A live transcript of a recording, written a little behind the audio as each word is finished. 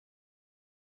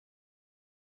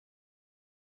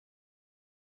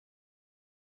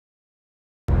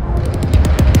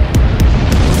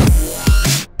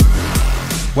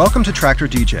Welcome to TRAKTOR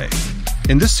DJ.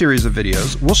 In this series of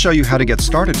videos, we'll show you how to get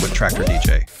started with TRAKTOR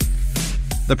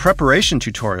DJ. The preparation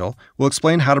tutorial will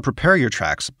explain how to prepare your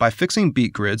tracks by fixing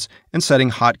beat grids and setting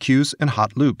hot cues and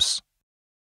hot loops.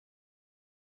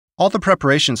 All the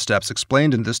preparation steps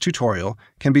explained in this tutorial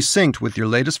can be synced with your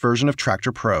latest version of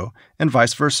TRAKTOR Pro and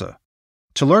vice versa.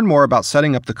 To learn more about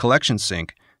setting up the collection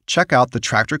sync, check out the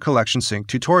TRAKTOR Collection Sync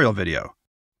tutorial video.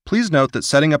 Please note that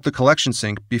setting up the collection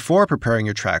sync before preparing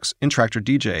your tracks in TRAKTOR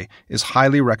DJ is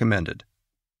highly recommended.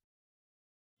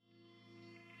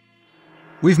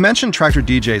 We've mentioned TRAKTOR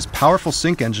DJ's powerful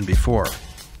sync engine before.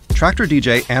 TRAKTOR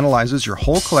DJ analyzes your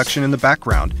whole collection in the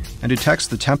background and detects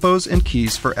the tempos and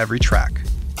keys for every track.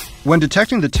 When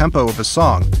detecting the tempo of a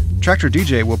song, TRAKTOR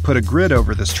DJ will put a grid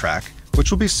over this track,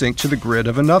 which will be synced to the grid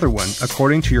of another one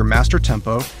according to your master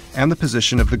tempo and the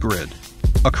position of the grid.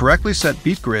 A correctly set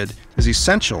beat grid is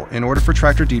essential in order for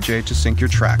TRAKTOR DJ to sync your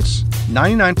tracks.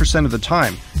 99% of the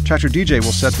time, TRAKTOR DJ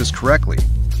will set this correctly.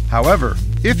 However,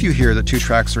 if you hear that two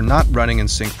tracks are not running in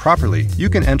sync properly, you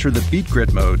can enter the beat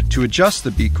grid mode to adjust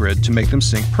the beat grid to make them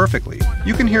sync perfectly.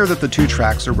 You can hear that the two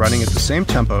tracks are running at the same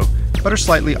tempo, but are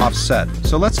slightly offset,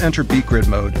 so let's enter beat grid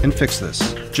mode and fix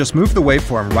this. Just move the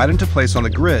waveform right into place on the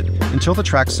grid until the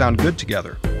tracks sound good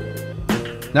together.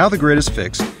 Now the grid is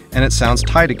fixed, and it sounds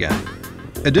tight again.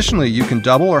 Additionally, you can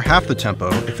double or half the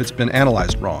tempo if it's been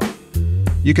analyzed wrong.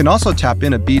 You can also tap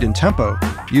in a beat and tempo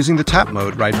using the tap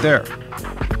mode right there.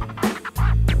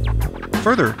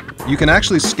 Further, you can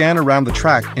actually scan around the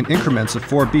track in increments of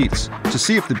 4 beats to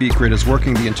see if the beat grid is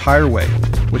working the entire way,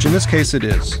 which in this case it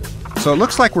is. So it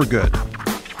looks like we're good.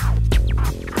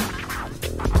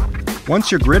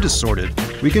 Once your grid is sorted,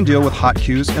 we can deal with hot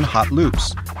cues and hot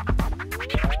loops.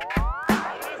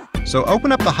 So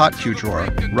open up the hot cue drawer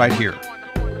right here.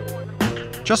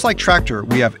 Just like TRAKTOR,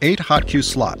 we have 8 hot cue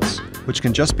slots, which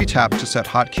can just be tapped to set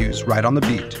hot cues right on the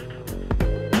beat.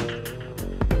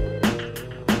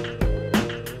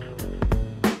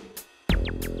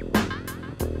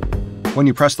 When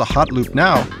you press the hot loop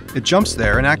now, it jumps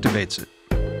there and activates it.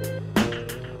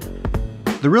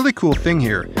 The really cool thing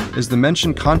here is the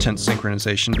mentioned content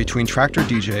synchronization between TRAKTOR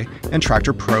DJ and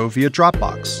TRAKTOR Pro via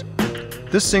Dropbox.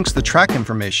 This syncs the track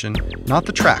information, not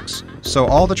the tracks, so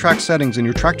all the track settings in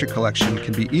your TRAKTOR collection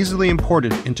can be easily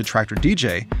imported into TRAKTOR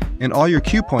DJ, and all your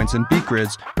cue points and beat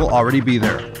grids will already be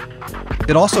there.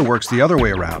 It also works the other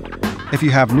way around. If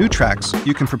you have new tracks,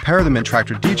 you can prepare them in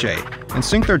TRAKTOR DJ and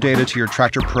sync their data to your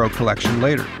TRAKTOR Pro collection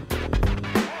later.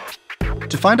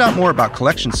 To find out more about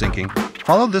collection syncing,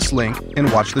 follow this link and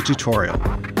watch the tutorial.